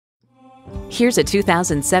Here's a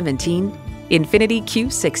 2017 INFINITI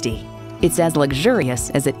Q60. It's as luxurious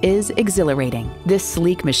as it is exhilarating. This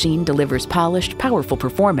sleek machine delivers polished, powerful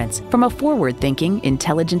performance from a forward-thinking,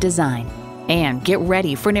 intelligent design. And get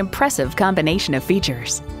ready for an impressive combination of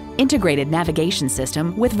features. Integrated navigation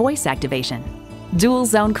system with voice activation, dual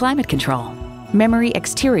zone climate control, memory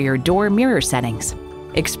exterior door mirror settings,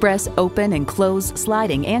 express open and close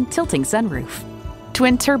sliding and tilting sunroof,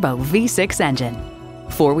 twin turbo V6 engine,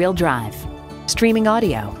 4-wheel drive, streaming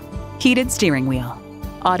audio, heated steering wheel,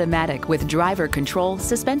 automatic with driver control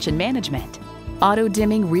suspension management, auto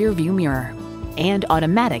dimming rear view mirror, and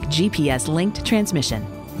automatic GPS linked transmission.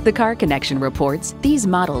 The Car Connection reports these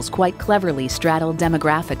models quite cleverly straddle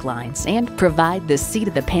demographic lines and provide the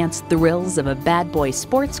seat-of-the-pants thrills of a bad boy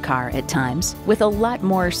sports car at times with a lot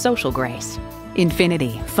more social grace.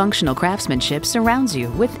 INFINITI functional craftsmanship surrounds you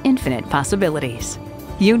with infinite possibilities.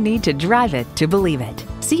 You need to drive it to believe it.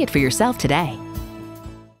 See it for yourself today.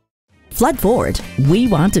 Flood Ford, we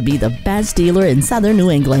want to be the best dealer in Southern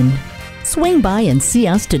New England. Swing by and see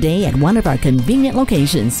us today at one of our convenient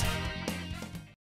locations.